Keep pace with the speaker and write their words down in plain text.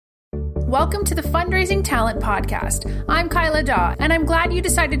Welcome to the Fundraising Talent Podcast. I'm Kyla Daw, and I'm glad you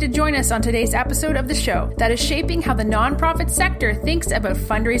decided to join us on today's episode of the show that is shaping how the nonprofit sector thinks about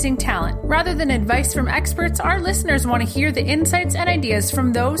fundraising talent. Rather than advice from experts, our listeners want to hear the insights and ideas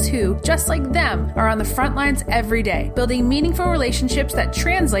from those who, just like them, are on the front lines every day, building meaningful relationships that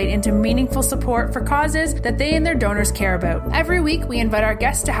translate into meaningful support for causes that they and their donors care about. Every week, we invite our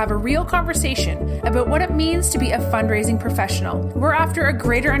guests to have a real conversation about what it means to be a fundraising professional. We're after a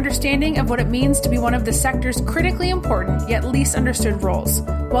greater understanding of what it means to be one of the sector's critically important yet least understood roles,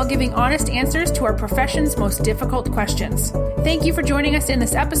 while giving honest answers to our profession's most difficult questions. Thank you for joining us in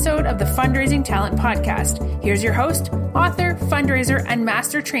this episode of the Fundraising Talent Podcast. Here's your host, author, fundraiser, and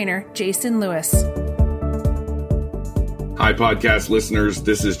master trainer, Jason Lewis. Hi, podcast listeners.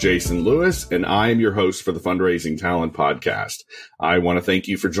 This is Jason Lewis, and I am your host for the Fundraising Talent Podcast. I want to thank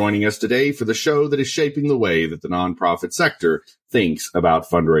you for joining us today for the show that is shaping the way that the nonprofit sector thinks about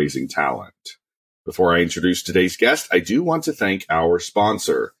fundraising talent. Before I introduce today's guest, I do want to thank our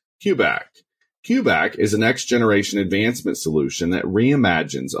sponsor, QBAC. QBAC is a next-generation advancement solution that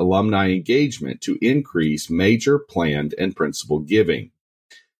reimagines alumni engagement to increase major planned and principal giving.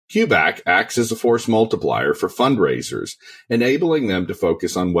 QBAC acts as a force multiplier for fundraisers, enabling them to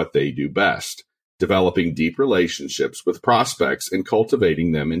focus on what they do best, developing deep relationships with prospects and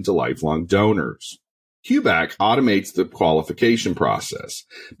cultivating them into lifelong donors. QBAC automates the qualification process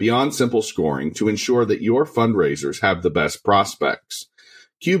beyond simple scoring to ensure that your fundraisers have the best prospects.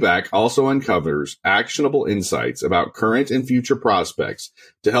 QBAC also uncovers actionable insights about current and future prospects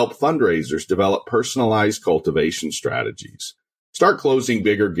to help fundraisers develop personalized cultivation strategies. Start closing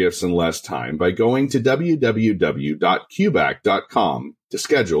bigger gifts in less time by going to www.qbac.com to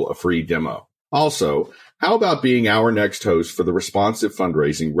schedule a free demo. Also, how about being our next host for the Responsive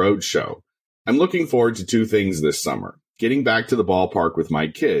Fundraising Roadshow? I'm looking forward to two things this summer: getting back to the ballpark with my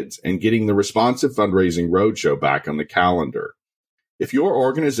kids and getting the Responsive Fundraising Roadshow back on the calendar. If your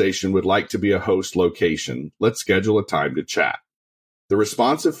organization would like to be a host location, let's schedule a time to chat. The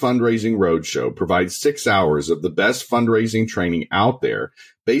Responsive Fundraising Roadshow provides 6 hours of the best fundraising training out there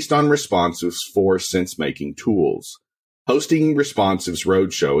based on Responsive's 4 sense-making tools. Hosting Responsive's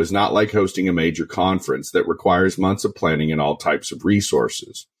Roadshow is not like hosting a major conference that requires months of planning and all types of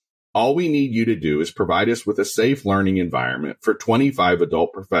resources. All we need you to do is provide us with a safe learning environment for 25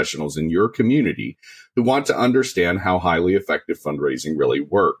 adult professionals in your community who want to understand how highly effective fundraising really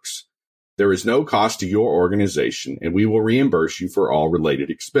works. There is no cost to your organization, and we will reimburse you for all related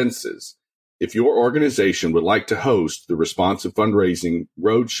expenses. If your organization would like to host the Responsive Fundraising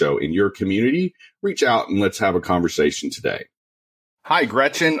Roadshow in your community, reach out and let's have a conversation today. Hi,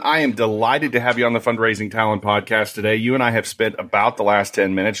 Gretchen. I am delighted to have you on the Fundraising Talent Podcast today. You and I have spent about the last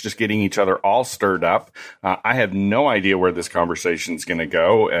 10 minutes just getting each other all stirred up. I have no idea where this conversation is going to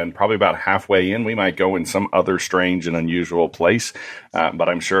go, and probably about halfway in, we might go in some other strange and unusual place, but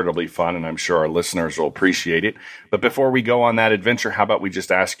I'm sure it'll be fun, and I'm sure our listeners will appreciate it. But before we go on that adventure, how about we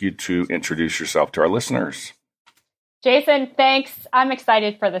just ask you to introduce yourself to our listeners? Jason, thanks. I'm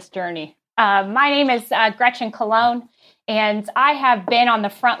excited for this journey. My name is Gretchen Cologne. And I have been on the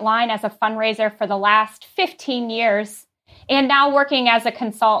front line as a fundraiser for the last 15 years and now working as a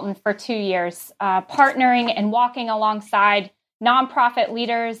consultant for 2 years, partnering and walking alongside nonprofit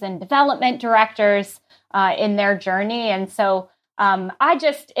leaders and development directors in their journey. And so I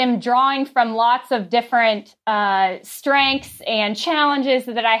just am drawing from lots of different strengths and challenges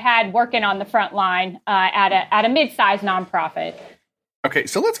that I had working on the front line at a mid-sized nonprofit. Okay,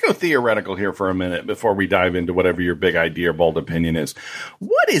 so let's go theoretical here for a minute before we dive into whatever your big idea or bold opinion is.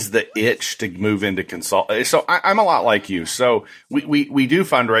 What is the itch to move into consult? So I'm a lot like you. So we do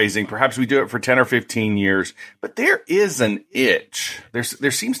fundraising. Perhaps we do it for 10 or 15 years, but there is an itch. There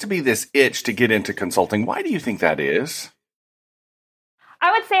seems to be this itch to get into consulting. Why do you think that is?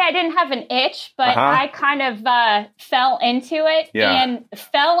 I would say I didn't have an itch, but I kind of fell into it and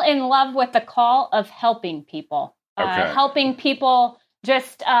fell in love with the call of helping people, helping people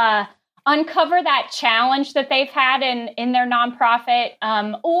just uncover that challenge that they've had in their nonprofit,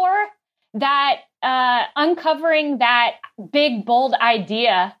 or that uncovering that big, bold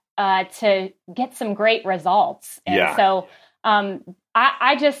idea to get some great results. And so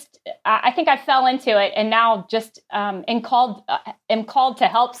I think I fell into it, and now just am called to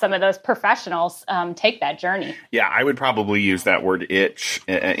help some of those professionals take that journey. Yeah, I would probably use that word itch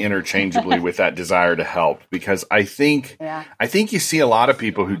interchangeably with that desire to help, because I think you see a lot of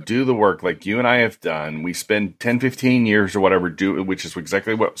people who do the work like you and I have done. We spend 10, 15 years or whatever, which is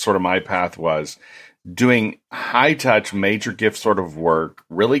exactly what sort of my path was, doing high-touch, major gift sort of work,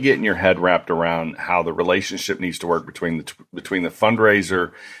 really getting your head wrapped around how the relationship needs to work between the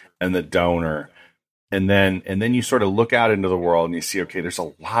fundraiser and the donor. And then you sort of look out into the world and you see, okay, there's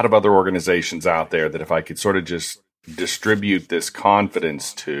a lot of other organizations out there that if I could sort of just distribute this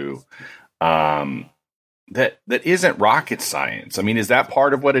confidence to, that isn't rocket science. I mean, is that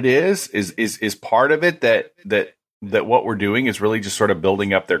part of what it is? Is part of it that what we're doing is really just sort of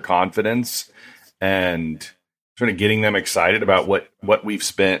building up their confidence and sort of getting them excited about what we've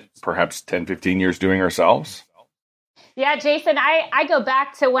spent perhaps 10, 15 years doing ourselves? Yeah, Jason, I go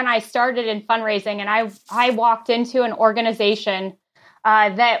back to when I started in fundraising, and I walked into an organization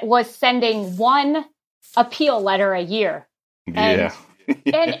that was sending one appeal letter a year. Yeah.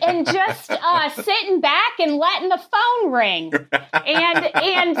 and just sitting back and letting the phone ring.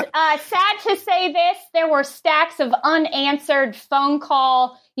 And sad to say this, there were stacks of unanswered phone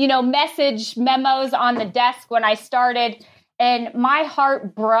call, message memos on the desk when I started. And my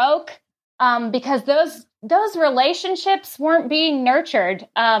heart broke because those relationships weren't being nurtured.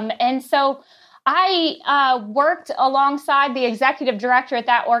 And so I worked alongside the executive director at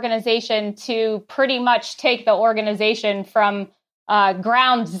that organization to pretty much take the organization from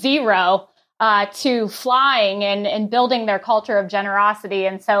ground zero to flying and building their culture of generosity.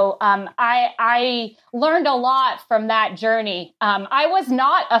 And so I learned a lot from that journey. I was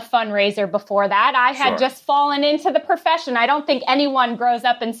not a fundraiser before that. I had just fallen into the profession. I don't think anyone grows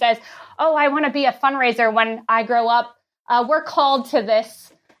up and says, oh, I want to be a fundraiser when I grow up. We're called to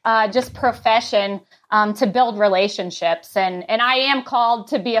this just profession to build relationships. And I am called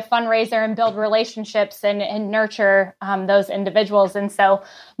to be a fundraiser and build relationships and nurture those individuals. And so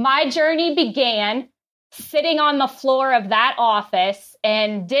my journey began sitting on the floor of that office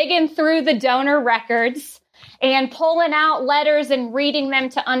and digging through the donor records and pulling out letters and reading them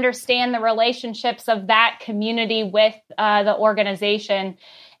to understand the relationships of that community with the organization.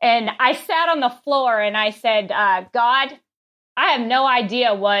 And I sat on the floor and I said, God, I have no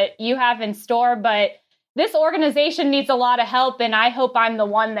idea what you have in store, but this organization needs a lot of help, and I hope I'm the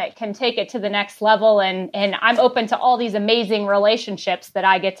one that can take it to the next level. And I'm open to all these amazing relationships that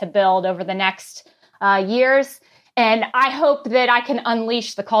I get to build over the next years. And I hope that I can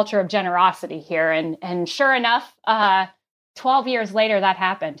unleash the culture of generosity here. And sure enough, 12 years later, that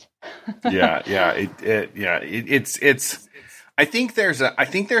happened. It's. I think there's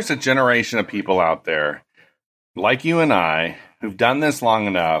a generation of people out there like you and I who've done this long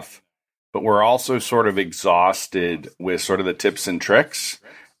enough, but we're also sort of exhausted with sort of the tips and tricks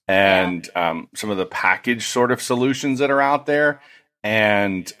and some of the package sort of solutions that are out there.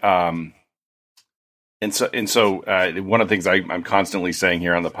 And so one of the things I'm constantly saying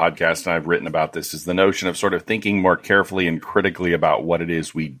here on the podcast, and I've written about this, is the notion of sort of thinking more carefully and critically about what it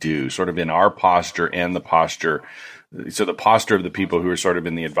is we do, sort of in our posture and the posture. So the posture of the people who are sort of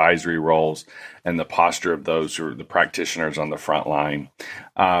in the advisory roles and the posture of those who are the practitioners on the front line.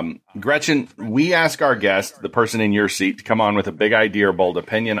 Gretchen, we ask our guest, the person in your seat, to come on with a big idea or bold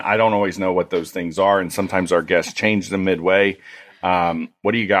opinion. I don't always know what those things are, and sometimes our guests change them midway.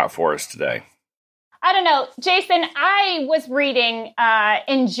 What do you got for us today? I don't know, Jason, I was reading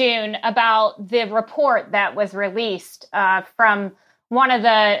in June about the report that was released from one of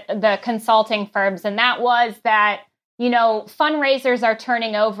the consulting firms, and that was that fundraisers are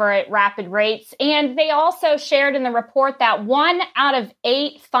turning over at rapid rates. And they also shared in the report that 1 out of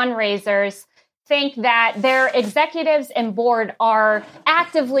 8 fundraisers think that their executives and board are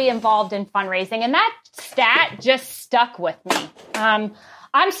actively involved in fundraising. And that stat just stuck with me. I'm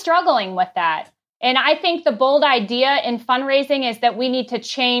struggling with that. And I think the bold idea in fundraising is that we need to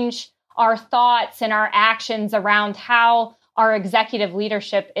change our thoughts and our actions around how our executive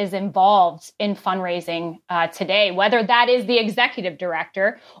leadership is involved in fundraising today, whether that is the executive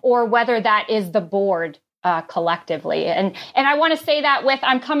director or whether that is the board collectively. And I want to say that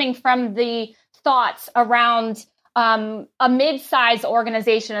I'm coming from the thoughts around a mid-size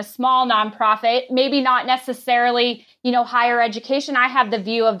organization, a small nonprofit, maybe not necessarily, higher education. I have the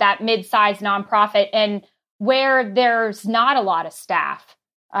view of that mid-size nonprofit and where there's not a lot of staff.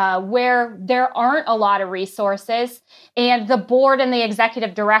 Where there aren't a lot of resources, and the board and the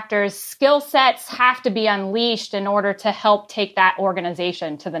executive director's skill sets have to be unleashed in order to help take that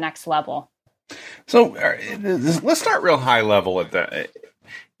organization to the next level. So let's start real high level at that.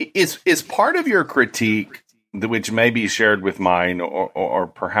 Is part of your critique, which may be shared with mine, or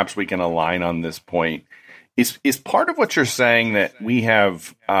perhaps we can align on this point, is part of what you're saying that we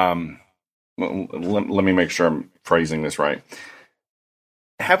have, let me make sure I'm phrasing this right.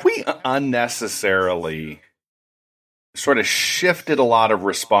 Have we unnecessarily sort of shifted a lot of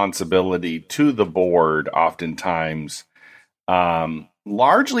responsibility to the board oftentimes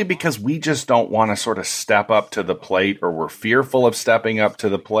largely because we just don't want to sort of step up to the plate, or we're fearful of stepping up to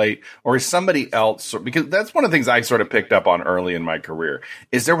the plate, or is somebody else, because that's one of the things I sort of picked up on early in my career,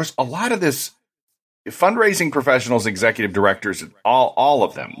 is there was a lot of this fundraising professionals, executive directors, all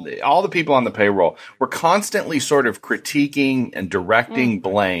of them, all the people on the payroll were constantly sort of critiquing and directing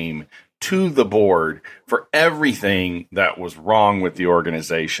blame to the board for everything that was wrong with the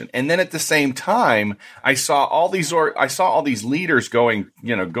organization. And then at the same time, I saw all these leaders going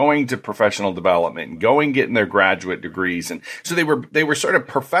to professional development and getting their graduate degrees. And so they were sort of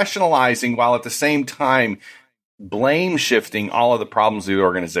professionalizing while at the same time blame shifting all of the problems of the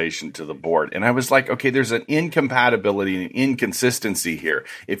organization to the board. And I was like, okay, there's an incompatibility and inconsistency here.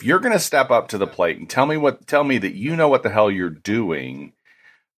 If you're going to step up to the plate and tell me that you know what the hell you're doing,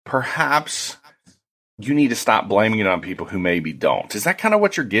 perhaps you need to stop blaming it on people who maybe don't. Is that kind of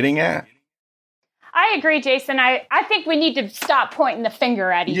what you're getting at? I agree, Jason. I think we need to stop pointing the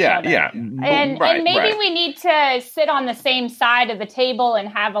finger at each other. Yeah. And maybe we need to sit on the same side of the table and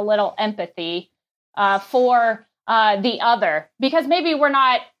have a little empathy for the other, because maybe we're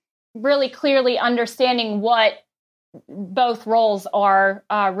not really clearly understanding what both roles are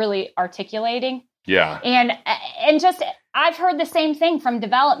really articulating. Yeah. And just, I've heard the same thing from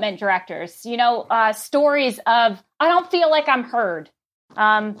development directors, stories of, I don't feel like I'm heard.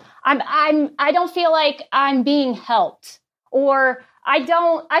 I don't feel like I'm being helped, or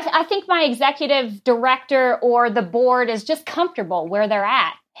I think my executive director or the board is just comfortable where they're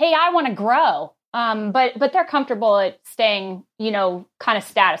at. Hey, I want to grow. But they're comfortable at staying, kind of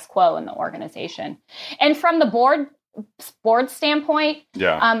status quo in the organization. And from the board standpoint,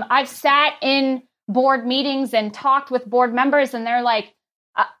 I've sat in board meetings and talked with board members, and they're like,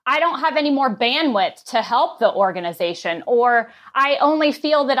 I don't have any more bandwidth to help the organization, or I only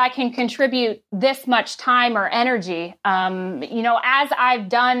feel that I can contribute this much time or energy. As I've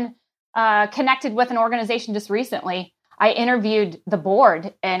done, connected with an organization just recently, I interviewed the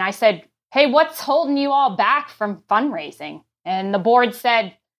board and I said, hey, what's holding you all back from fundraising? And the board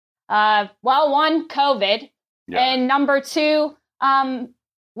said, one, COVID. Yeah. And number two,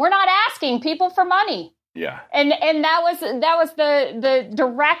 we're not asking people for money. Yeah. And that was the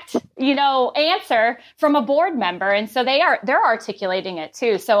direct, answer from a board member. And so they're articulating it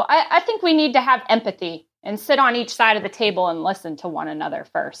too. So I think we need to have empathy and sit on each side of the table and listen to one another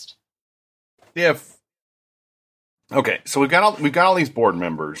first. Okay. So we've got all these board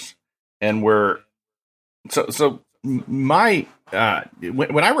members. And when I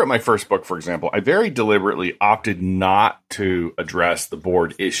wrote my first book, for example, I very deliberately opted not to address the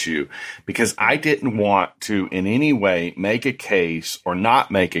board issue because I didn't want to in any way make a case or not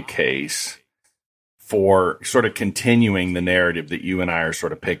make a case for sort of continuing the narrative that you and I are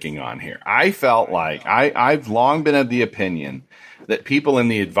sort of picking on here. I felt like I've long been of the opinion that people in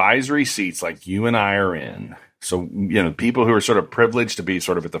the advisory seats like you and I are in, so, people who are sort of privileged to be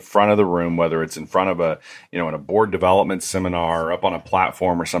sort of at the front of the room, whether it's in front of in a board development seminar or up on a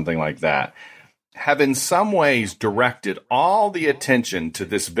platform or something like that, have in some ways directed all the attention to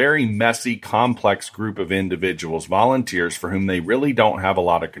this very messy, complex group of individuals, volunteers for whom they really don't have a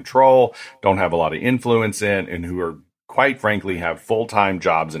lot of control, don't have a lot of influence in, and who are, quite frankly, have full-time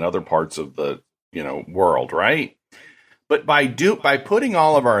jobs in other parts of the, world, right? But by putting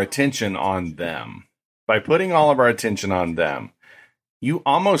all of our attention on them, you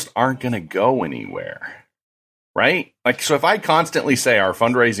almost aren't going to go anywhere, right? Like, so if I constantly say our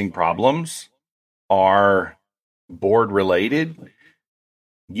fundraising problems are board related,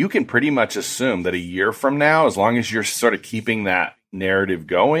 you can pretty much assume that a year from now, as long as you're sort of keeping that narrative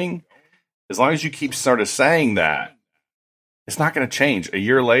going, as long as you keep sort of saying that, it's not going to change. A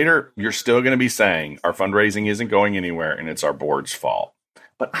year later, you're still going to be saying our fundraising isn't going anywhere and it's our board's fault.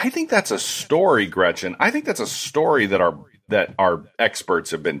 But I think that's a story, Gretchen. I think that's a story that our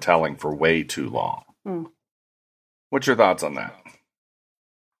experts have been telling for way too long. What's your thoughts on that?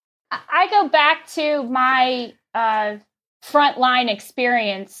 I go back to my frontline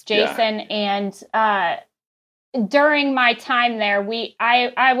experience, Jason, and during my time there,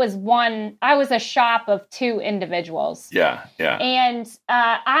 I was a shop of two individuals. Yeah. And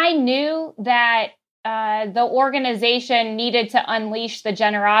I knew that the organization needed to unleash the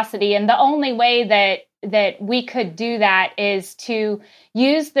generosity. And the only way that we could do that is to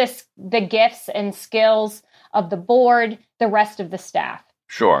use the gifts and skills of the board, the rest of the staff.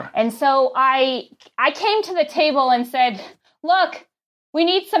 Sure. And so I came to the table and said, look, we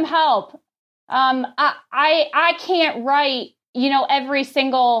need some help. I can't write, every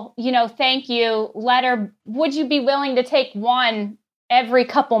single, thank you letter. Would you be willing to take one every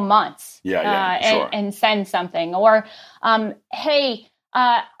couple months, sure. and send something? Or, hey,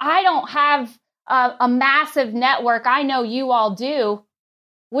 I don't have a massive network. I know you all do.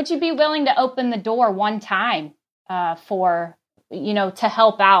 Would you be willing to open the door one time to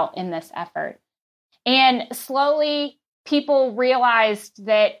help out in this effort? And slowly people realized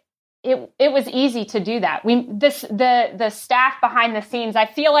that it was easy to do that. The staff behind the scenes, I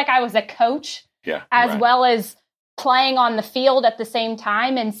feel like I was a coach well as playing on the field at the same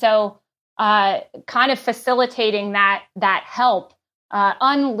time. And so kind of facilitating that help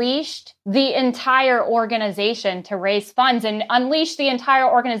unleashed the entire organization to raise funds and unleashed the entire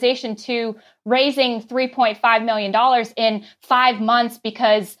organization to raising $3.5 million in 5 months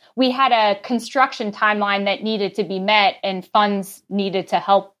because we had a construction timeline that needed to be met and funds needed to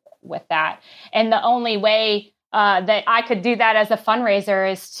help with that. And the only way that I could do that as a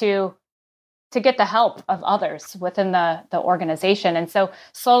fundraiser is to get the help of others within the organization. And so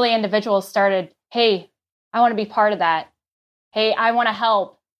slowly individuals started, hey, I want to be part of that. Hey, I want to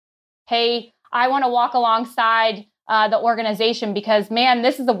help. Hey, I want to walk alongside the organization because, man,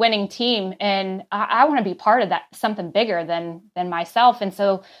 this is a winning team, and I want to be part of that, something bigger than myself. And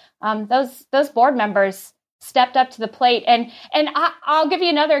so those board members stepped up to the plate. And I'll give you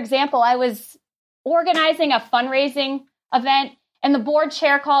another example. I was organizing a fundraising event, and the board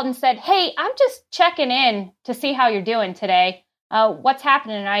chair called and said, "Hey, I'm just checking in to see how you're doing today. What's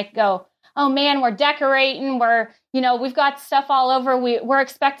happening?" And I go, "Oh man, we're decorating. We've got stuff all over. We're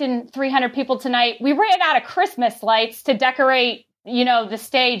expecting 300 people tonight. We ran out of Christmas lights to decorate, the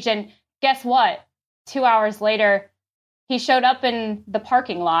stage. And guess what? 2 hours later, he showed up in the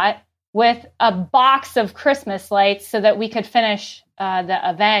parking lot with a box of Christmas lights so that we could finish the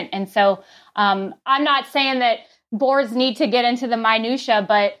event." And so I'm not saying that boards need to get into the minutia,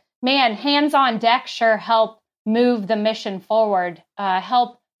 but man, hands on deck sure help move the mission forward,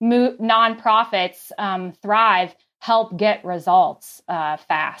 help nonprofits thrive, help get results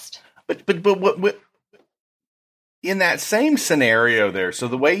fast. But what in that same scenario there, so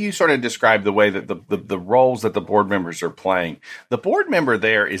the way you sort of describe the way that the roles that the board members are playing, the board member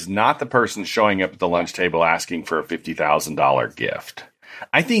there is not the person showing up at the lunch table asking for a $50,000 gift.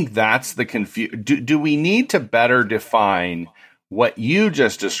 I think that's the do we need to better define what you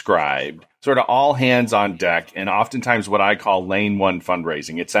just described, sort of all hands on deck, and oftentimes what I call lane one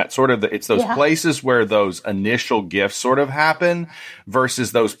fundraising? It's that sort of it's those places where those initial gifts sort of happen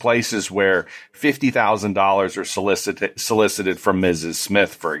versus those places where $50,000 are solicited from Mrs.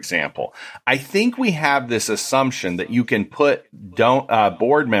 Smith, for example. I think we have this assumption that you can put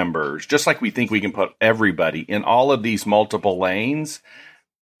board members, just like we think we can put everybody, in all of these multiple lanes.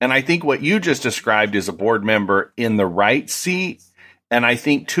 And I think what you just described is a board member in the right seat. And I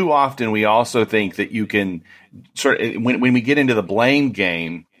think too often we also think that you can sort of, when we get into the blame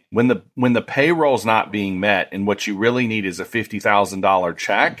game, when the payroll's not being met and what you really need is a $50,000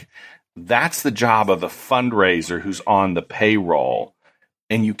 check, that's the job of the fundraiser who's on the payroll.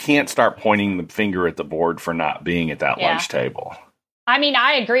 And you can't start pointing the finger at the board for not being at that lunch table. I mean,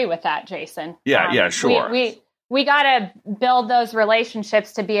 I agree with that, Jason. Yeah, sure. We got to build those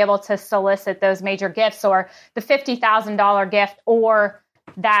relationships to be able to solicit those major gifts, or the $50,000 gift, or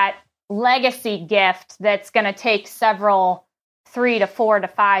that legacy gift that's going to take several 3 to 4 to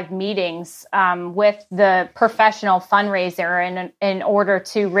 5 meetings with the professional fundraiser in order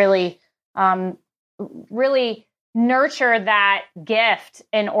to really nurture that gift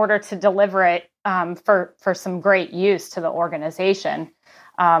in order to deliver it for some great use to the organization.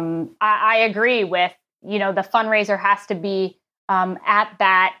 I agree with, the fundraiser has to be at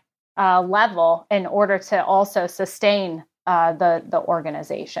that level in order to also sustain the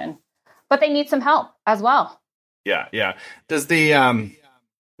organization. But they need some help as well. Yeah. Does the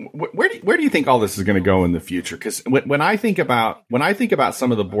where do you think all this is going to go in the future? Because when I think about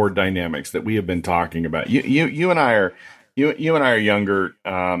some of the board dynamics that we have been talking about, you and I are younger,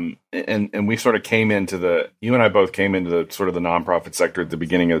 and we sort of you and I both came into the sort of the nonprofit sector at the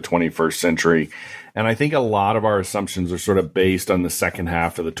beginning of the 21st century. And I think a lot of our assumptions are sort of based on the second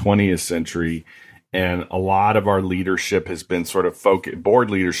half of the 20th century. And a lot of our leadership has been sort of board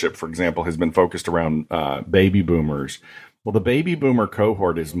leadership, for example, has been focused around baby boomers. Well, the baby boomer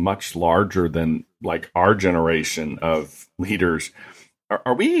cohort is much larger than like our generation of leaders.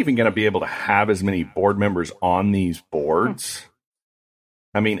 Are we even going to be able to have as many board members on these boards?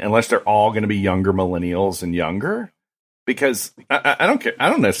 I mean, unless they're all going to be younger millennials and younger, because I don't care. I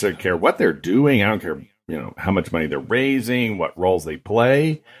don't necessarily care what they're doing. I don't care, how much money they're raising, what roles they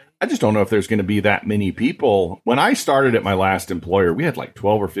play. I just don't know if there's going to be that many people. When I started at my last employer, we had like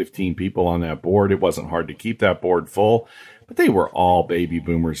 12 or 15 people on that board. It wasn't hard to keep that board full, but they were all baby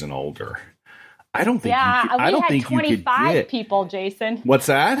boomers and older. I don't think we had you could 25 people, Jason. What's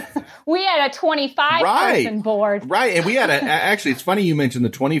that? We had a 25 person board. Right. And we had actually, it's funny you mentioned the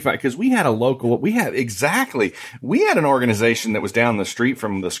 25 because we had an organization that was down the street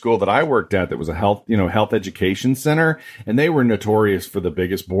from the school that I worked at that was a health education center. And they were notorious for the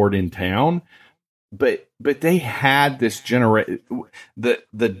biggest board in town. But they had this the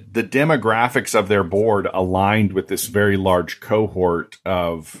demographics of their board aligned with this very large cohort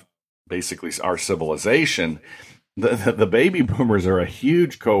of basically our civilization. The baby boomers are a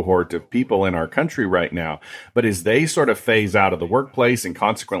huge cohort of people in our country right now. But as they sort of phase out of the workplace and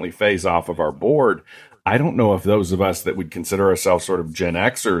consequently phase off of our board, I don't know if those of us that would consider ourselves sort of Gen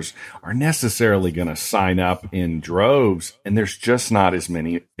Xers are necessarily going to sign up in droves. And there's just not as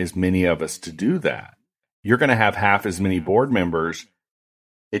many of us to do that. You're going to have half as many board members.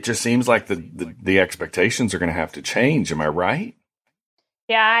 It just seems like the expectations are going to have to change. Am I right?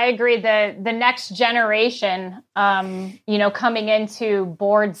 Yeah, I agree. The next generation, coming into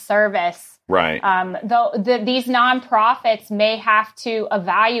board service, right? These nonprofits may have to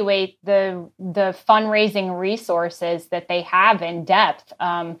evaluate the fundraising resources that they have in depth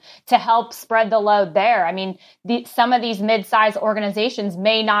to help spread the load there. I mean, some of these mid-sized organizations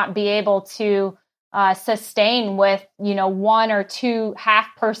may not be able to sustain with, one or two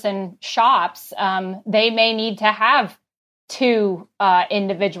half-person shops. They may need to have two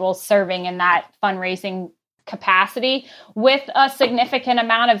individuals serving in that fundraising capacity with a significant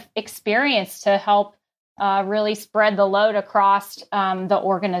amount of experience to help really spread the load across the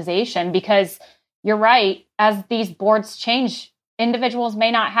organization. Because you're right, as these boards change, individuals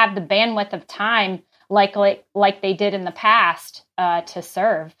may not have the bandwidth of time like they did in the past to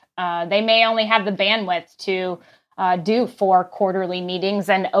serve. They may only have the bandwidth to do 4 quarterly meetings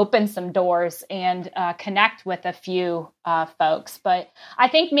and open some doors and connect with a few folks. But I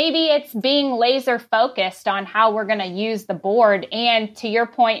think maybe it's being laser focused on how we're going to use the board. And to your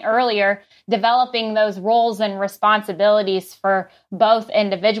point earlier, developing those roles and responsibilities for both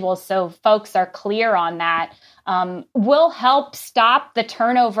individuals so folks are clear on that will help stop the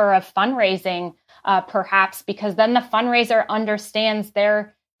turnover of fundraising, perhaps, because then the fundraiser understands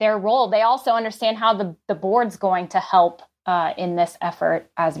their role. They also understand how the board's going to help in this effort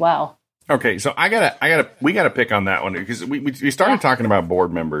as well. Okay, so we gotta pick on that one because we started talking about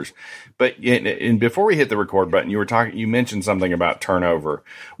board members, but and before we hit the record button, you mentioned something about turnover.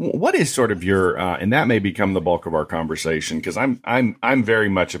 What is sort of your and that may become the bulk of our conversation because I'm very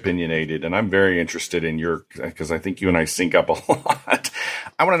much opinionated and I'm very interested in because I think you and I sync up a lot.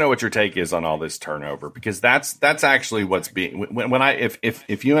 I want to know what your take is on all this turnover because that's actually what's being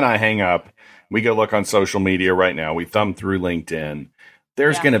if you and I hang up, we go look on social media right now, we thumb through LinkedIn.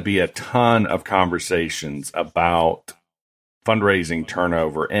 There's going to be a ton of conversations about fundraising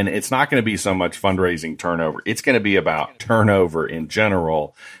turnover, and it's not going to be so much fundraising turnover. It's going to be about turnover in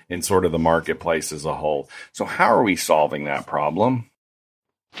general in sort of the marketplace as a whole. So how are we solving that problem?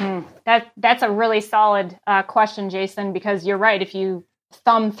 That's a really solid question, Jason, because you're right. If you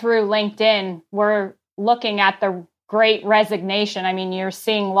thumb through LinkedIn, we're looking at the Great Resignation. I mean, you're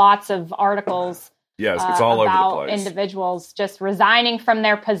seeing lots of articles. Yes, it's all over the place. Individuals just resigning from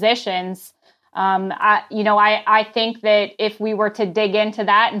their positions. I think that if we were to dig into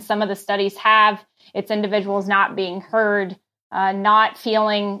that, and some of the studies have, it's individuals not being heard, not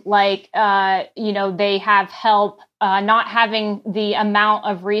feeling like, they have help, not having the amount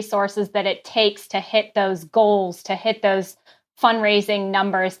of resources that it takes to hit those goals, to hit those fundraising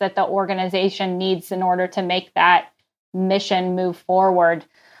numbers that the organization needs in order to make that mission move forward.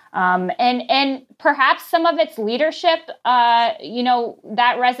 And perhaps some of its leadership,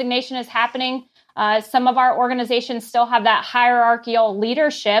 that resignation is happening. Some of our organizations still have that hierarchical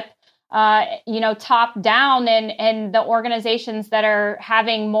leadership, top down, and the organizations that are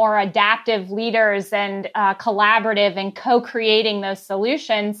having more adaptive leaders and collaborative and co-creating those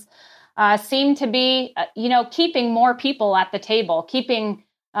solutions seem to be, keeping more people at the table, keeping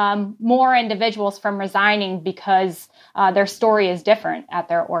more individuals from resigning because their story is different at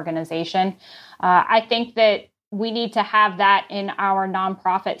their organization. I think that we need to have that in our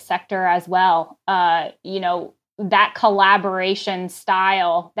nonprofit sector as well. That collaboration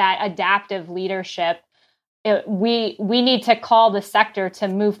style, that adaptive leadership. We need to call the sector to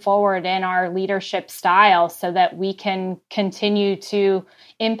move forward in our leadership style so that we can continue to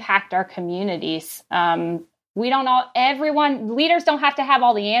impact our communities. Leaders don't have to have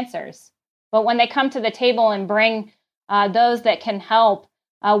all the answers, but when they come to the table and bring those that can help,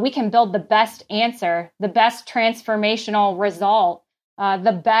 we can build the best answer, the best transformational result,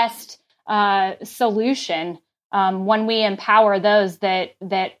 the best solution when we empower those that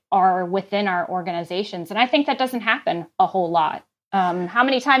are within our organizations. And I think that doesn't happen a whole lot. How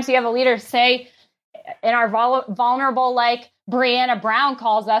many times do you have a leader say, in our vulnerable, like Breanna Brown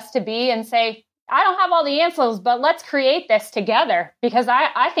calls us to be, and say, I don't have all the answers, but let's create this together, because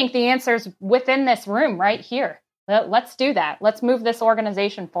I think the answer's within this room right here. Let's do that. Let's move this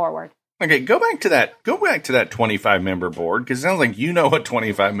organization forward. Okay, go back to that 25-member board, because it sounds like you know a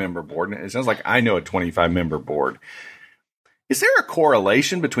 25-member board, and it sounds like I know a 25-member board. Is there a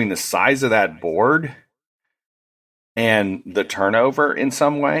correlation between the size of that board and the turnover in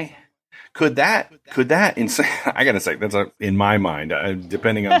some way? Could that I gotta say, that's in my mind,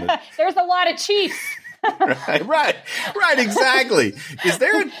 depending on the there's a lot of chiefs. right, exactly. There's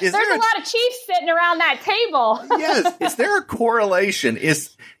a lot of chiefs sitting around that table. Yes. Is there a correlation?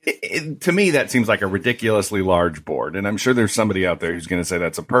 To me, that seems like a ridiculously large board, and I'm sure there's somebody out there who's going to say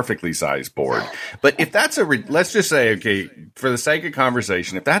that's a perfectly sized board. But if that's let's just say, okay, for the sake of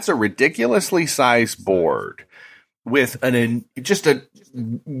conversation, if that's a ridiculously sized board with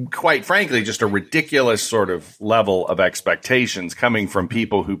quite frankly, just a ridiculous sort of level of expectations coming from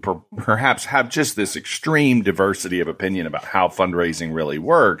people who perhaps have just this extreme diversity of opinion about how fundraising really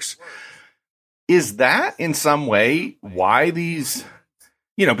works, is that in some way why these,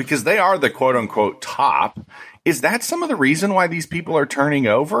 because they are the quote unquote top, is that some of the reason why these people are turning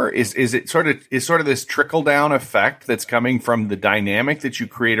over? Is it sort of this trickle down effect that's coming from the dynamic that you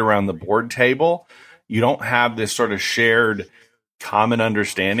create around the board table? You don't have this sort of shared common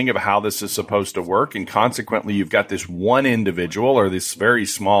understanding of how this is supposed to work. And consequently, you've got this one individual or this very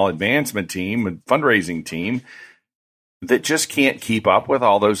small advancement team and fundraising team that just can't keep up with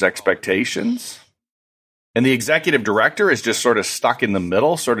all those expectations. And the executive director is just sort of stuck in the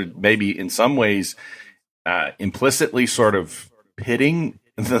middle, sort of maybe in some ways implicitly sort of pitting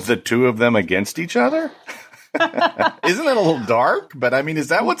the two of them against each other. Isn't that a little dark? But I mean, is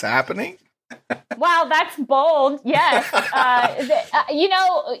that what's happening? Wow, that's bold. Yes.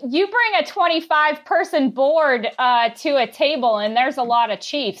 You bring a 25-person board to a table, and there's a lot of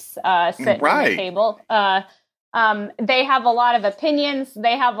chiefs sitting at the table. They have a lot of opinions.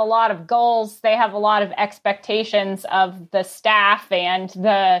 They have a lot of goals. They have a lot of expectations of the staff and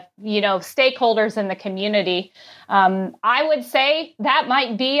the, stakeholders in the community. I would say that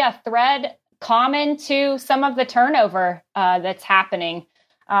might be a thread common to some of the turnover that's happening.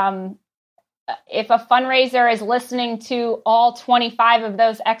 If a fundraiser is listening to all 25 of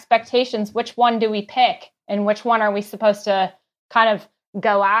those expectations, which one do we pick and which one are we supposed to kind of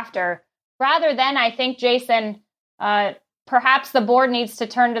go after? Rather than, I think, Jason, perhaps the board needs to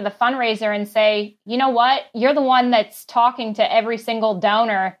turn to the fundraiser and say, you know what, you're the one that's talking to every single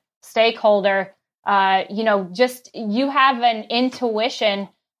donor, stakeholder. You have an intuition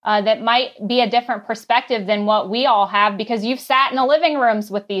that might be a different perspective than what we all have, because you've sat in the living rooms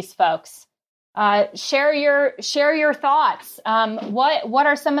with these folks. Share your thoughts. What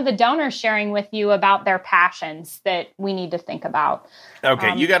are some of the donors sharing with you about their passions that we need to think about?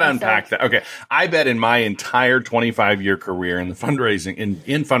 Okay, you got to unpack that. Okay, I bet in my entire 25-year career in the fundraising,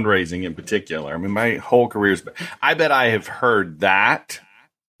 in fundraising in particular, I mean, my whole career's, I bet I have heard that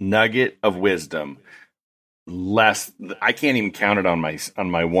nugget of wisdom less. I can't even count it on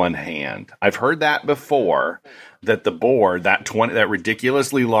my one hand. I've heard that before. That the board, that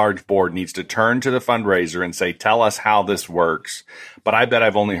ridiculously large board, needs to turn to the fundraiser and say, tell us how this works. But I bet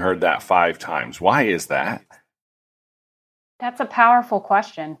I've only heard that 5 times. Why is that? That's a powerful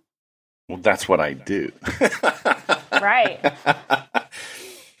question. Well, that's what I do. Right.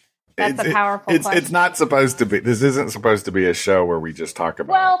 That's a powerful question. It's not supposed to be. This isn't supposed to be a show where we just talk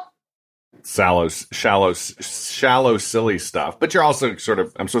about shallow, silly stuff. But you're also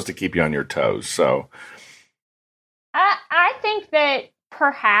I'm supposed to keep you on your toes. So I think that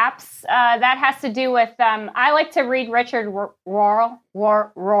perhaps that has to do with, I like to read Richard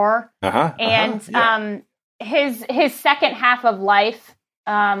Rohr, and his second half of life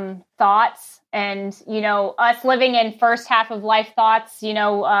thoughts, and, us living in first half of life thoughts,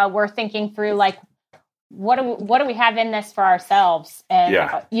 we're thinking through like, what do we have in this for ourselves and,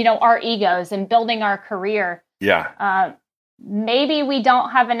 our egos and building our career. Yeah. Maybe we don't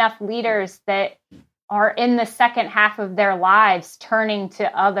have enough leaders that are in the second half of their lives turning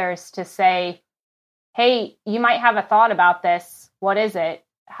to others to say, hey, you might have a thought about this. What is it?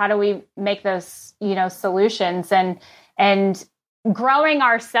 How do we make those, solutions, and growing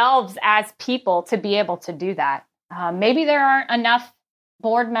ourselves as people to be able to do that. Maybe there aren't enough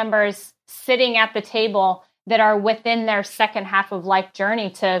board members sitting at the table that are within their second half of life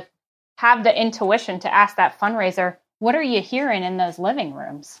journey to have the intuition to ask that fundraiser, what are you hearing in those living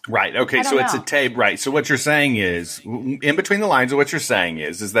rooms? Right. Okay. So it's a tape. Right. So what you're saying is, in between the lines of what you're saying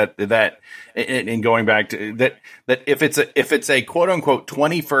is that and going back to that if it's a quote unquote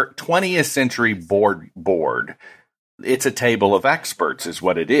 20th century board, it's a table of experts is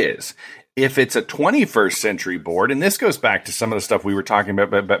what it is. If it's a 21st century board, and this goes back to some of the stuff we were talking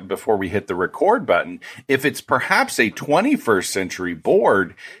about before we hit the record button, if it's perhaps a 21st century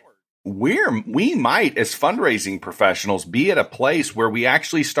board, we might, as fundraising professionals, be at a place where we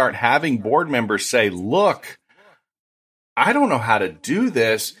actually start having board members say, look, I don't know how to do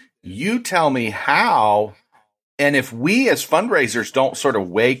this. You tell me how. And if we as fundraisers don't sort of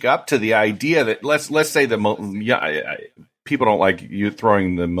wake up to the idea that let's say people don't like you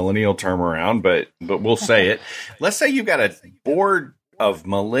throwing the millennial term around, but we'll say it. Let's say you've got a board of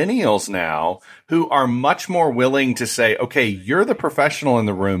millennials now who are much more willing to say, okay, you're the professional in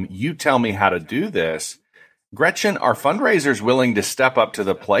the room. You tell me how to do this. Gretchen, are fundraisers willing to step up to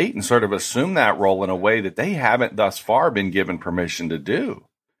the plate and sort of assume that role in a way that they haven't thus far been given permission to do?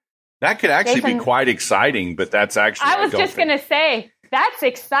 That could actually be quite exciting, but that's actually... I was just going to say, that's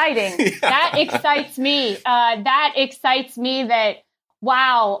exciting. Yeah. That excites me. That excits me that,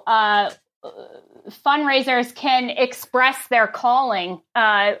 wow, fundraisers can express their calling,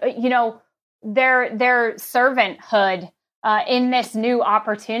 their servanthood in this new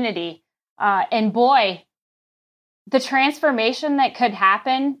opportunity. And boy, the transformation that could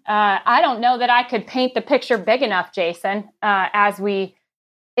happen, I don't know that I could paint the picture big enough, Jason, as we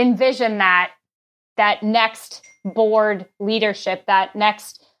envision that next board leadership, that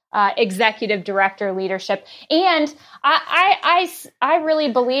next executive director leadership. And I really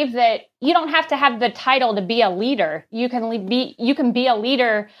believe that you don't have to have the title to be a leader. You can be a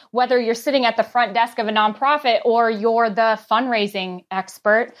leader whether you're sitting at the front desk of a nonprofit or you're the fundraising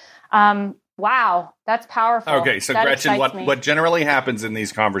expert. Wow, that's powerful. Okay, so that Gretchen, what generally happens in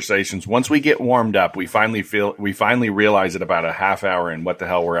these conversations, once we get warmed up, we finally realize at about a half hour in what the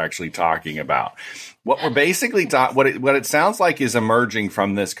hell we're actually talking about. What we're basically what it sounds like is emerging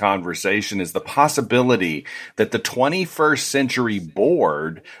from this conversation is the possibility that the 21st century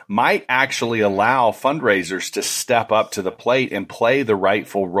board might actually allow fundraisers to step up to the plate and play the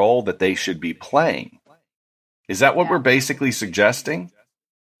rightful role that they should be playing. Is that what we're basically suggesting?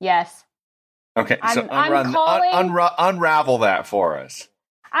 Yes. Okay, so unravel that for us.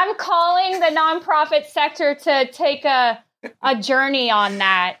 I'm calling the nonprofit sector to take a journey on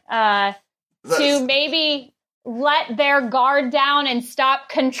that, to maybe let their guard down and stop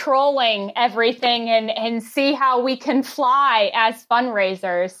controlling everything and see how we can fly as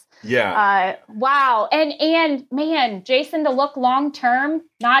fundraisers. Yeah. Wow. And man, Jason, to look long term,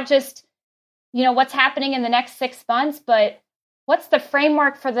 not just, what's happening in the next 6 months, but what's the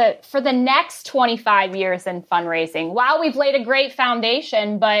framework for the next 25 years in fundraising? Wow, we've laid a great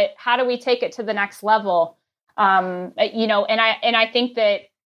foundation, but how do we take it to the next level? And I think that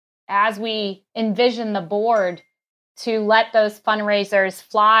as we envision the board to let those fundraisers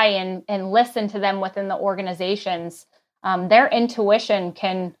fly and listen to them within the organizations, their intuition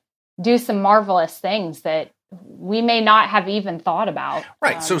can do some marvelous things that we may not have even thought about.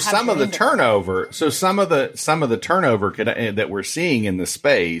 Right. So some of the turnover that we're seeing in the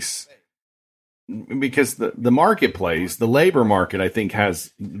space, because the marketplace, the labor market, I think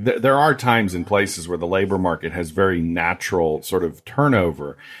there are times and places where the labor market has very natural sort of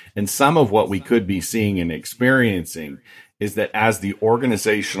turnover. And some of what we could be seeing and experiencing is that as the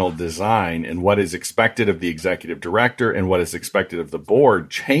organizational design and what is expected of the executive director and what is expected of the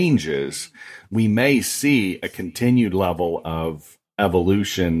board changes, we may see a continued level of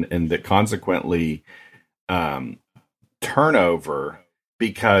evolution and that consequently turnover,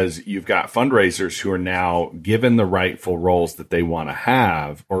 because you've got fundraisers who are now given the rightful roles that they want to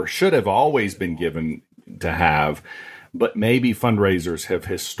have or should have always been given to have, but maybe fundraisers have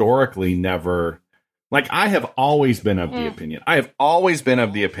historically never... Like, I have always been of the opinion. I have always been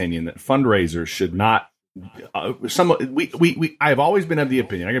of the opinion that fundraisers should not. I have always been of the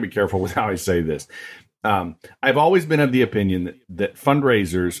opinion. I got to be careful with how I say this. I've always been of the opinion that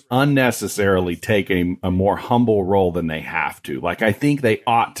fundraisers unnecessarily take a more humble role than they have to. Like, I think they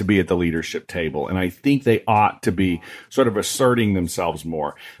ought to be at the leadership table, and I think they ought to be sort of asserting themselves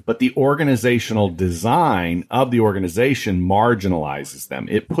more. But the organizational design of the organization marginalizes them.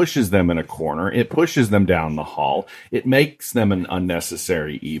 It pushes them in a corner. It pushes them down the hall. It makes them an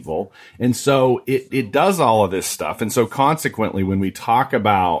unnecessary evil. And so it does all of this stuff. And so consequently, when we talk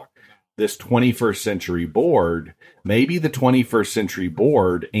about this 21st century board, maybe the 21st century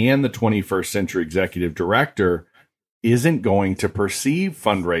board and the 21st century executive director isn't going to perceive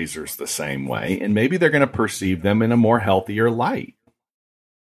fundraisers the same way, and maybe they're going to perceive them in a more healthier light.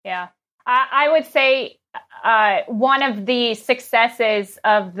 Yeah. I would say one of the successes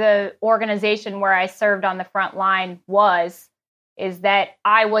of the organization where I served on the front line is that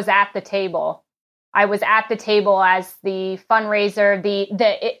I was at the table. I was at the table as the fundraiser.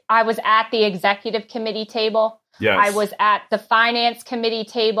 I was at the executive committee table. Yes. I was at the finance committee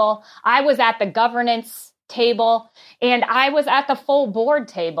table. I was at the governance table, and I was at the full board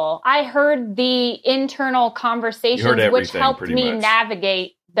table. I heard the internal conversations, which helped me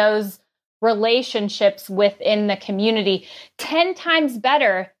navigate those relationships within the community 10 times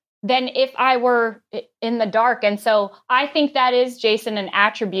better than if I were in the dark. And so I think that is, Jason, an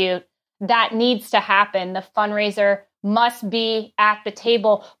attribute that needs to happen. The fundraiser must be at the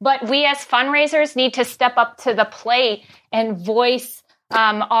table, but we as fundraisers need to step up to the plate and voice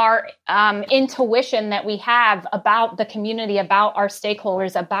our intuition that we have about the community, about our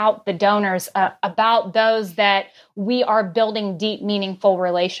stakeholders, about the donors, about those that we are building deep, meaningful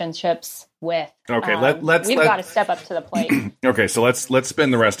relationships with. Okay, we've got to step up to the plate. Okay, so let's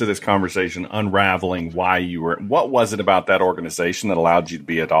spend the rest of this conversation unraveling why what was it about that organization that allowed you to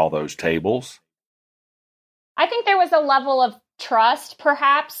be at all those tables? I think there was a level of trust,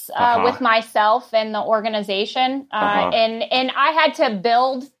 perhaps, with myself and the organization. And I had to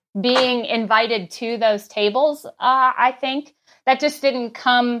build being invited to those tables. I think that just didn't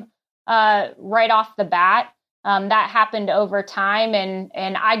come right off the bat. That happened over time.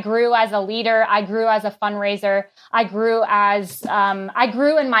 And I grew as a leader. I grew as a fundraiser. I grew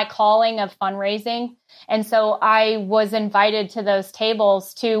in my calling of fundraising. And so I was invited to those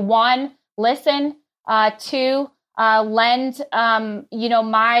tables to, one, listen, two, lend,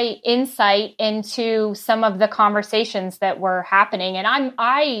 my insight into some of the conversations that were happening. And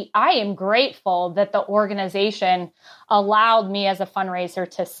I am grateful that the organization allowed me as a fundraiser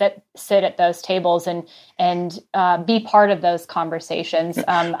to sit at those tables and be part of those conversations.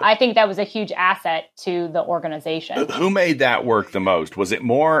 I think that was a huge asset to the organization. Who made that work the most? Was it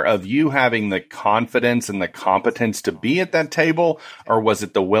more of you having the confidence and the competence to be at that table, or was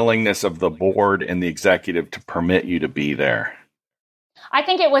it the willingness of the board and the executive to permit you to be there? I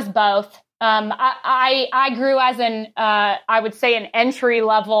think it was both. I grew as I would say an entry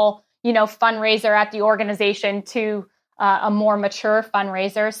level, fundraiser at the organization to a more mature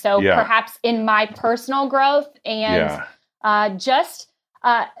fundraiser. So perhaps in my personal growth and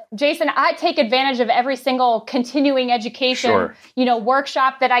Jason, I take advantage of every single continuing education,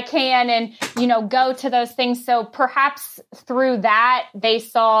 workshop that I can and, go to those things. So perhaps through that, they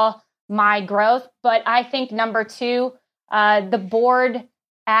saw my growth. But I think number two, the board,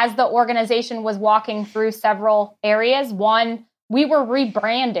 as the organization was walking through several areas, one, we were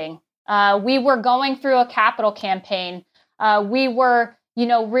rebranding. We were going through a capital campaign. We were,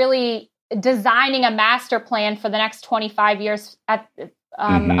 really designing a master plan for the next 25 years of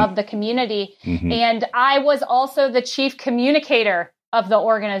the community. Mm-hmm. And I was also the chief communicator of the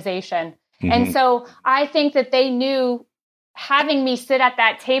organization. Mm-hmm. And so I think that they knew having me sit at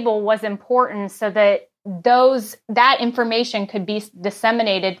that table was important so that that information could be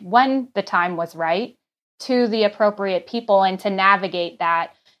disseminated when the time was right to the appropriate people and to navigate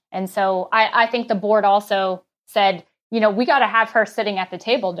that. And so I think the board also said, we got to have her sitting at the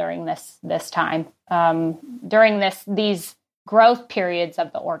table during this time, during these growth periods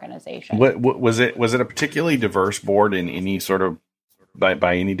of the organization. What was it? Was it a particularly diverse board in any sort of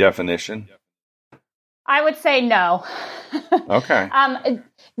by any definition? I would say no. Okay.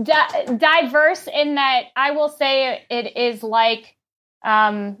 Diverse in that I will say it is like.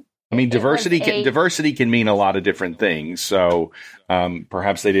 Diversity can mean a lot of different things. So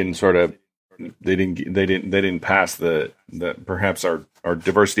perhaps they didn't pass the perhaps our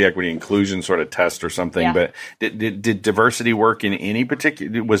diversity, equity, inclusion sort of test or something. Yeah. But did diversity work in any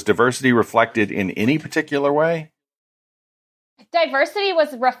particular? Was diversity reflected in any particular way? Diversity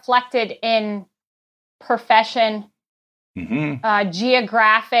was reflected in profession,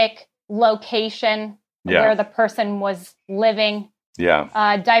 geographic location where the person was living.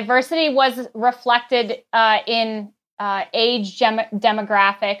 Yeah. Diversity was reflected in age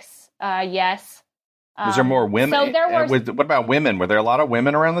demographics. Yes. Was there more women? So there were. What about women? Were there a lot of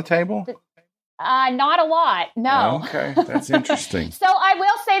women around the table? Not a lot. No. Okay, that's interesting. So I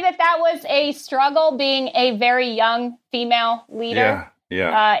will say that was a struggle being a very young female leader.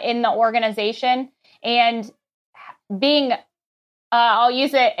 In the organization and being. I'll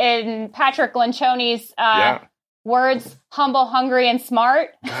use it in Patrick Lencioni's words: humble, hungry, and smart.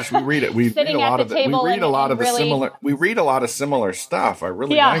 Gosh, we read it. We read a lot of similar stuff. I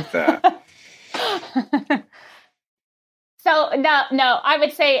really like that. So no, I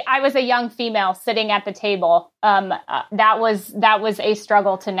would say I was a young female sitting at the table. That was a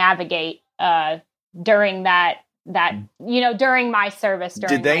struggle to navigate during during my service.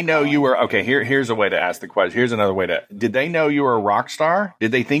 Did they know you were okay? Here's a way to ask the question. Here's another way to. Did they know you were a rock star?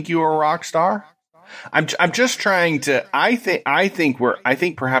 Did they think you were a rock star? I'm just trying to. I think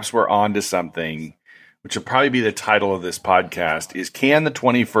perhaps we're on to something, which will probably be the title of this podcast. Is can the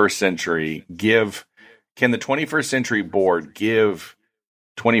 21st century board give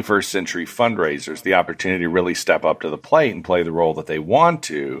 21st century fundraisers the opportunity to really step up to the plate and play the role that they want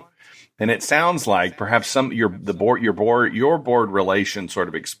to? And it sounds like perhaps your board relation sort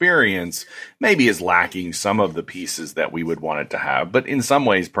of experience maybe is lacking some of the pieces that we would want it to have, but in some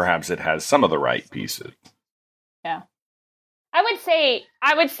ways perhaps it has some of the right pieces. Yeah. I would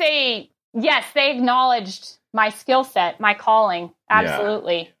say yes, they acknowledged my skill set, my calling.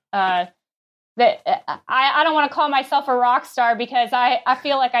 Absolutely. Yeah. I don't want to call myself a rock star because I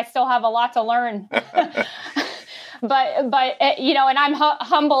feel like I still have a lot to learn. But and I'm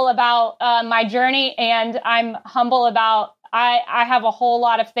humble about my journey, and I'm humble about I have a whole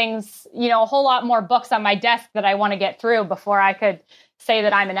lot of things, a whole lot more books on my desk that I want to get through before I could say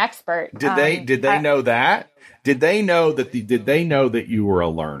that I'm an expert. Did they know that? Did they know that you were a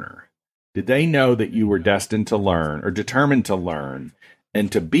learner? Did they know that you were destined to learn or determined to learn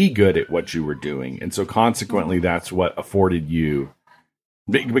and to be good at what you were doing? And so consequently, that's what afforded you.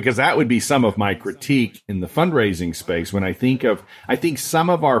 Because that would be some of my critique in the fundraising space. When I think some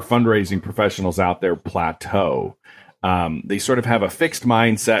of our fundraising professionals out there plateau. They sort of have a fixed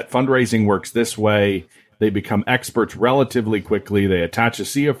mindset. Fundraising works this way. They become experts relatively quickly. They attach a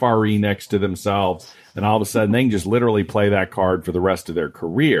CFRE next to themselves, and all of a sudden they can just literally play that card for the rest of their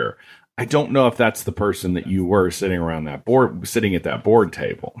career. I don't know if that's the person that you were sitting at that board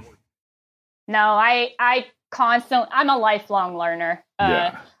table. No, I'm a lifelong learner.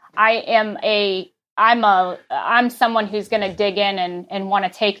 Yeah. I'm someone who's going to dig in and want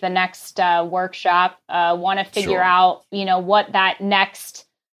to take the next workshop, want to figure out, what that next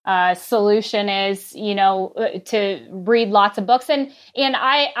solution is, to read lots of books. And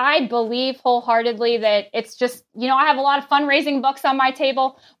I believe wholeheartedly that it's just, I have a lot of fundraising books on my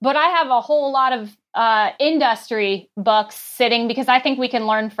table, but I have a whole lot of industry books sitting because I think we can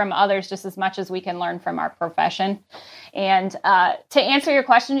learn from others just as much as we can learn from our profession. And to answer your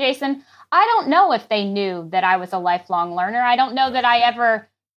question, Jason, I don't know if they knew that I was a lifelong learner. I don't know that I ever,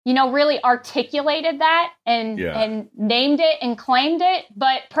 really articulated that and named it and claimed it,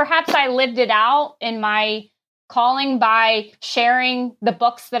 but perhaps I lived it out in my calling by sharing the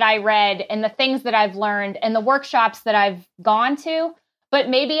books that I read and the things that I've learned and the workshops that I've gone to. But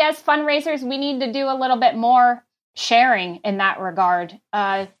maybe as fundraisers, we need to do a little bit more sharing in that regard,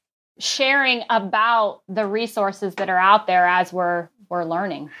 sharing about the resources that are out there as we're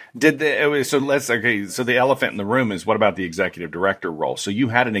learning. So the elephant in the room is, what about the executive director role? So you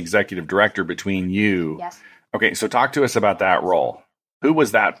had an executive director between you. Yes. Okay, so talk to us about that role. Who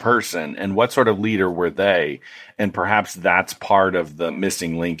was that person and what sort of leader were they? And perhaps that's part of the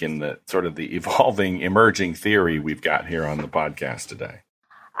missing link in the sort of the evolving, emerging theory we've got here on the podcast today.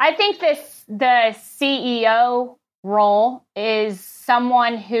 I think the CEO role is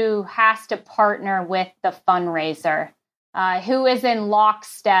someone who has to partner with the fundraiser, who is in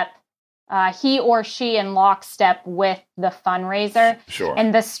lockstep, he or she in lockstep with the fundraiser. Sure.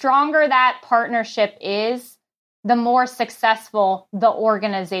 And the stronger that partnership is, the more successful the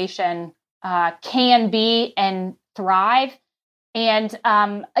organization can be and thrive. And,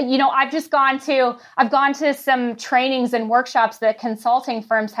 I've gone to some trainings and workshops that consulting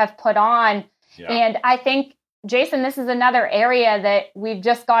firms have put on. Yeah. And I think, Jason, this is another area that we've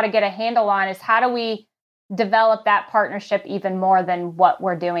just got to get a handle on, is how do we develop that partnership even more than what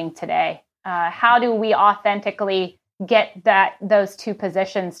we're doing today? How do we authentically get those two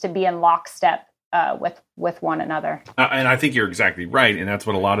positions to be in lockstep with one another? And I think you're exactly right. And that's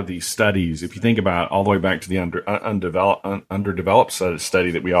what a lot of these studies, if you think about all the way back to the underdeveloped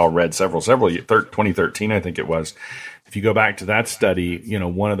study that we all read several 2013, I think it was. If you go back to that study,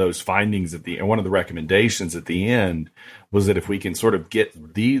 one of those findings one of the recommendations at the end was that if we can sort of get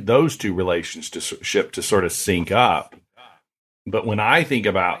those two relationships to sort of sync up. But when I think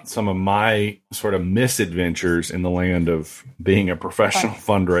about some of my sort of misadventures in the land of being a professional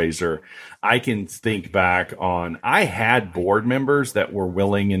fundraiser, I can think back on, I had board members that were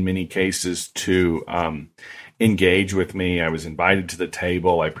willing in many cases to engage with me. I was invited to the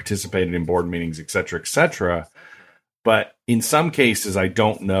table. I participated in board meetings, et cetera, et cetera. But in some cases, I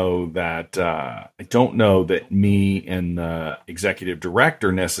don't know that me and the executive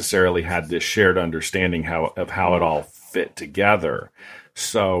director necessarily had this shared understanding of how it all fit together.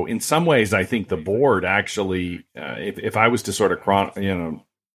 So in some ways, I think the board actually, if I was to sort of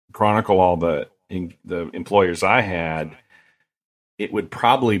chronicle all the employers I had, it would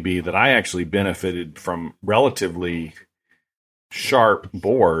probably be that I actually benefited from relatively sharp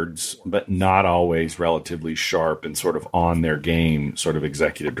boards, but not always relatively sharp and sort of on their game sort of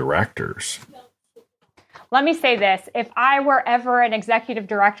executive directors. Let me say this. If I were ever an executive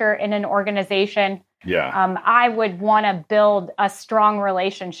director in an organization, I would want to build a strong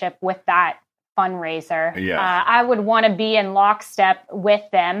relationship with that fundraiser. I would want to be in lockstep with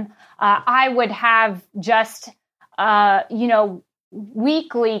them. I would have just,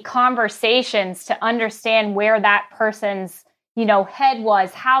 weekly conversations to understand where that person's, head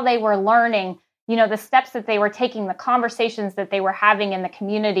was, how they were learning, the steps that they were taking, the conversations that they were having in the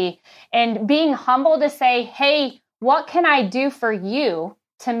community, and being humble to say, hey, what can I do for you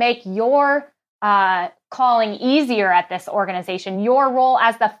to make your calling easier at this organization, your role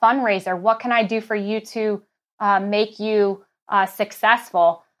as the fundraiser? What can I do for you to make you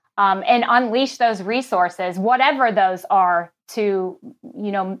successful and unleash those resources, whatever those are, to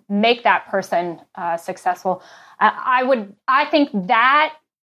make that person successful? I think that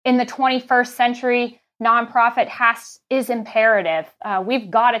in the 21st century, nonprofit is imperative.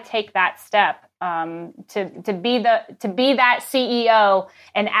 We've got to take that step to be that CEO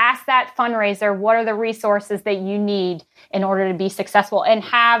and ask that fundraiser, what are the resources that you need in order to be successful, and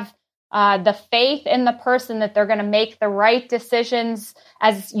have the faith in the person that they're going to make the right decisions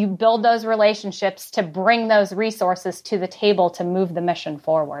as you build those relationships to bring those resources to the table to move the mission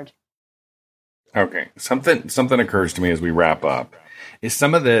forward. Okay. Something occurs to me as we wrap up. Is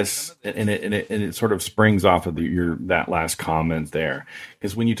some of this, and it sort of springs off of that last comment there,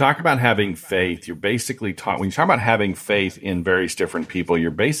 is when you talk about having faith, you're basically when you talk about having faith in various different people,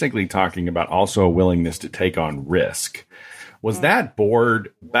 you're basically talking about also a willingness to take on risk. Was that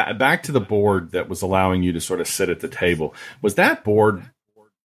board, back to the board that was allowing you to sort of sit at the table, was that board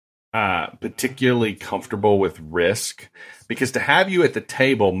particularly comfortable with risk? Because to have you at the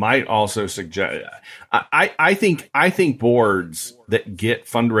table might also suggest, I think boards that get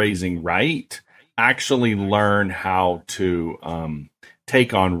fundraising right actually learn how to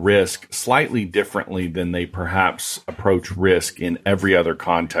take on risk slightly differently than they perhaps approach risk in every other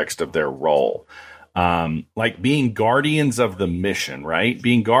context of their role. Like being guardians of the mission, right?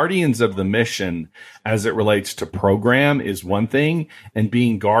 Being guardians of the mission as it relates to program is one thing, and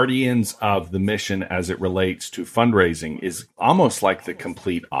being guardians of the mission as it relates to fundraising is almost like the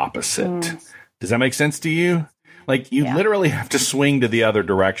complete opposite. Does that make sense to you? Like you literally have to swing to the other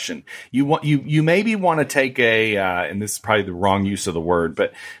direction. You maybe want to take and this is probably the wrong use of the word,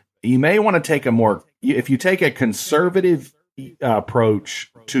 but you may want to take if you take a conservative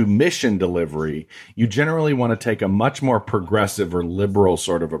approach to mission delivery, you generally want to take a much more progressive or liberal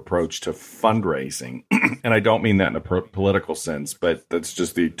sort of approach to fundraising. And I don't mean that in a political sense, but that's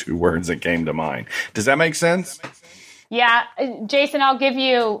just the two words that came to mind. Does that make sense? Yeah. Jason, I'll give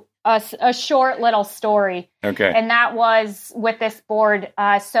you a short little story. Okay. And that was with this board.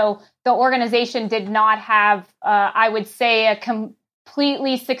 So the organization did not have, I would say, a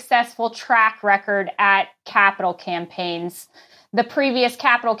completely successful track record at capital campaigns. The previous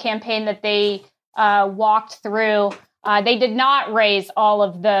capital campaign that they walked through, they did not raise all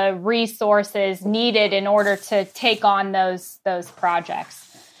of the resources needed in order to take on those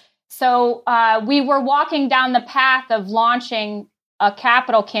projects. So we were walking down the path of launching a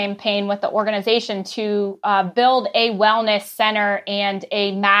capital campaign with the organization to build a wellness center and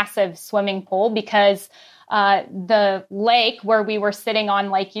a massive swimming pool, because the lake where we were sitting on,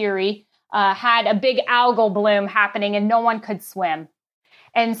 Lake Erie, had a big algal bloom happening and no one could swim.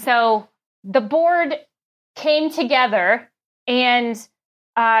 And so the board came together and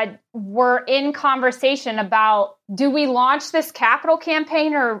were in conversation about, do we launch this capital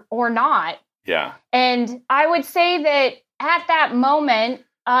campaign or not? Yeah. And I would say that at that moment,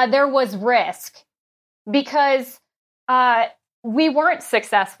 there was risk, because we weren't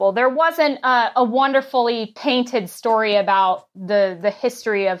successful. There wasn't a wonderfully painted story about the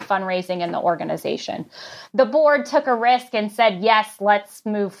history of fundraising in the organization. The board took a risk and said, yes, let's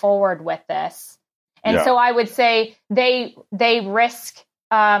move forward with this. And so I would say they risk,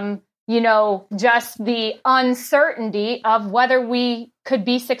 just the uncertainty of whether we could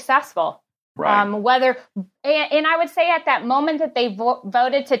be successful. Right. And I would say at that moment that they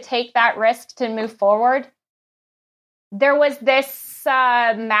voted to take that risk to move forward, there was this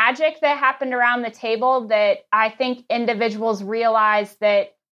magic that happened around the table that I think individuals realized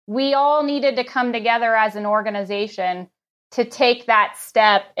that we all needed to come together as an organization to take that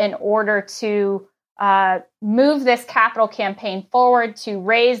step in order to move this capital campaign forward, to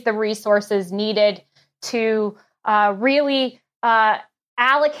raise the resources needed to really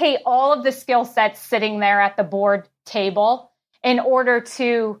allocate all of the skill sets sitting there at the board table in order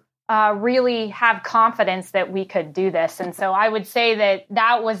to really have confidence that we could do this. And so I would say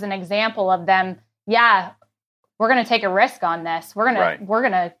that was an example of them. Yeah, we're going to take a risk on this. We're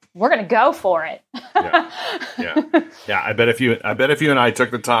going to go for it. Yeah. I bet if you and I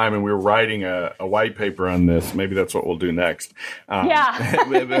took the time and we were writing a white paper on this, maybe that's what we'll do next. As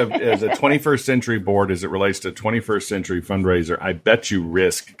a 21st century board, as it relates to 21st century fundraiser, I bet you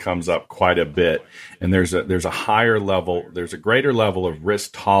risk comes up quite a bit. And there's a higher level, there's a greater level of risk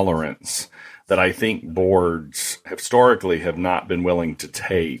tolerance that I think boards historically have not been willing to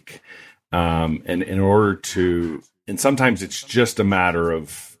take. And in order to, and sometimes it's just a matter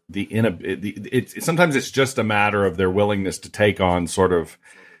of sometimes it's just a matter of their willingness to take on sort of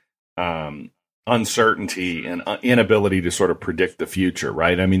uncertainty and inability to sort of predict the future,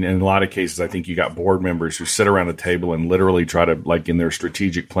 right? I mean, in a lot of cases, I think you got board members who sit around the table and literally try to, like in their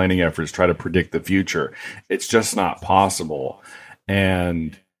strategic planning efforts, try to predict the future. It's just not possible.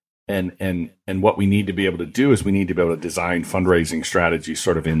 And what we need to be able to do is we need to be able to design fundraising strategies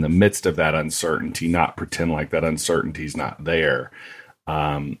sort of in the midst of that uncertainty, not pretend like that uncertainty is not there.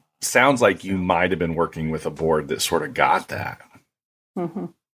 Sounds like you might have been working with a board that sort of got that. Mm-hmm.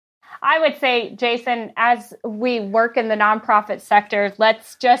 I would say, Jason, as we work in the nonprofit sector,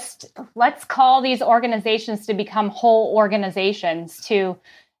 let's call these organizations to become whole organizations, to,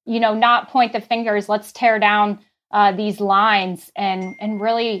 not point the fingers. Let's tear down these lines and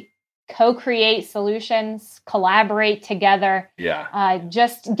really co-create solutions, collaborate together. Yeah.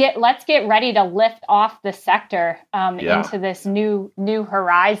 Let's get ready to lift off the sector into this new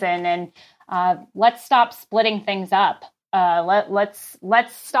horizon, and let's stop splitting things up. Let's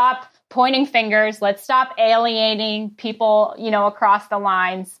stop pointing fingers. Let's stop alienating people, across the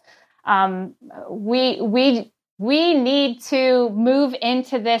lines. We need to move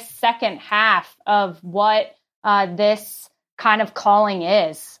into this second half of what this kind of calling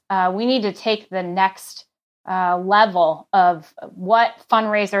is. We need to take the next level of what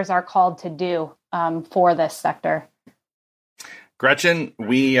fundraisers are called to do for this sector. Gretchen,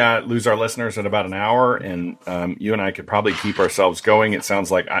 we lose our listeners in about an hour, and you and I could probably keep ourselves going. It sounds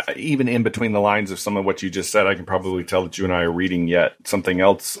like even in between the lines of some of what you just said, I can probably tell that you and I are reading yet something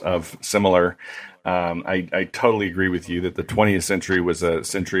else of similar. I totally agree with you that the 20th century was a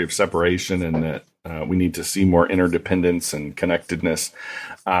century of separation, and that we need to see more interdependence and connectedness.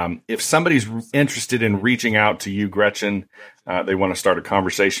 If somebody's interested in reaching out to you, Gretchen, they want to start a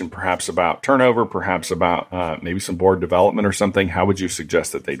conversation perhaps about turnover, perhaps about maybe some board development or something, how would you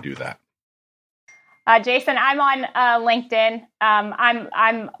suggest that they do that? Jason, I'm on LinkedIn.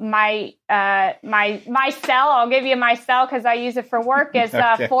 I'm my cell. I'll give you my cell because I use it for work. Is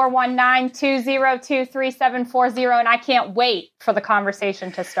 419-202-3740, and I can't wait for the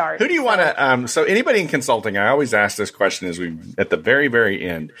conversation to start. Who do you want to? So anybody in consulting, I always ask this question as we at the very very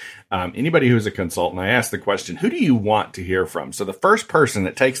end. Anybody who's a consultant, I ask the question: who do you want to hear from? So the first person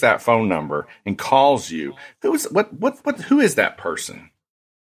that takes that phone number and calls you, who is that person?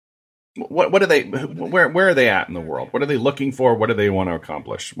 What are they? Where are they at in the world? What are they looking for? What do they want to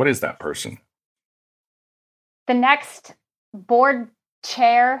accomplish? What is that person? The next board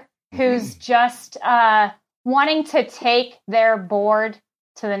chair who's just wanting to take their board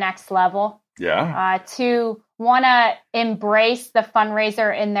to the next level. Yeah. To want to embrace the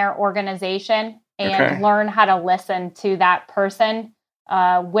fundraiser in their organization and learn how to listen to that person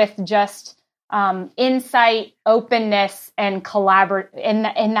with just insight, openness, and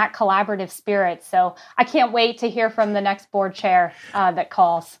in that collaborative spirit. So I can't wait to hear from the next board chair that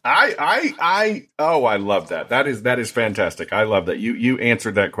calls. I love that. That is fantastic. I love that. You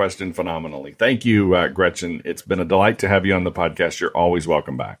answered that question phenomenally. Thank you, Gretchen. It's been a delight to have you on the podcast. You're always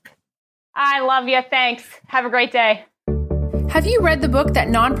welcome back. I love you. Thanks. Have a great day. Have you read the book that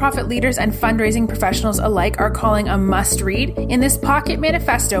nonprofit leaders and fundraising professionals alike are calling a must-read? In this pocket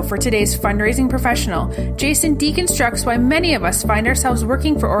manifesto for today's fundraising professional, Jason deconstructs why many of us find ourselves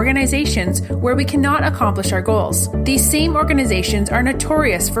working for organizations where we cannot accomplish our goals. These same organizations are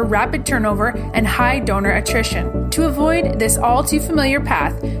notorious for rapid turnover and high donor attrition. To avoid this all-too-familiar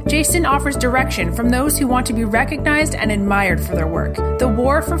path, Jason offers direction from those who want to be recognized and admired for their work. The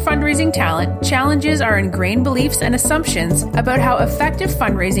War for Fundraising Talent challenges our ingrained beliefs and assumptions about how effective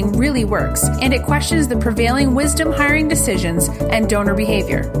fundraising really works, and it questions the prevailing wisdom hiring decisions and donor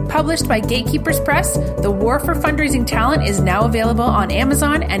behavior. Published by Gatekeepers Press, The War for Fundraising Talent is now available on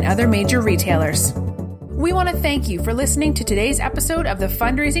Amazon and other major retailers. We want to thank you for listening to today's episode of the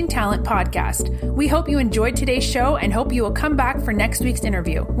Fundraising Talent Podcast. We hope you enjoyed today's show and hope you will come back for next week's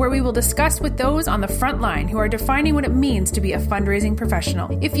interview, where we will discuss with those on the front line who are defining what it means to be a fundraising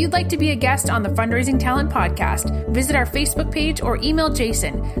professional. If you'd like to be a guest on the Fundraising Talent Podcast, visit our Facebook page or email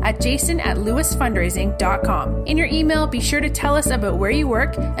Jason at jason@lewisfundraising.com. In your email, be sure to tell us about where you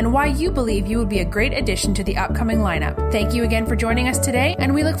work and why you believe you would be a great addition to the upcoming lineup. Thank you again for joining us today,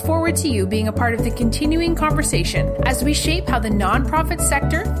 and we look forward to you being a part of the continuing conversation as we shape how the nonprofit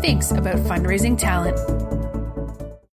sector thinks about fundraising talent.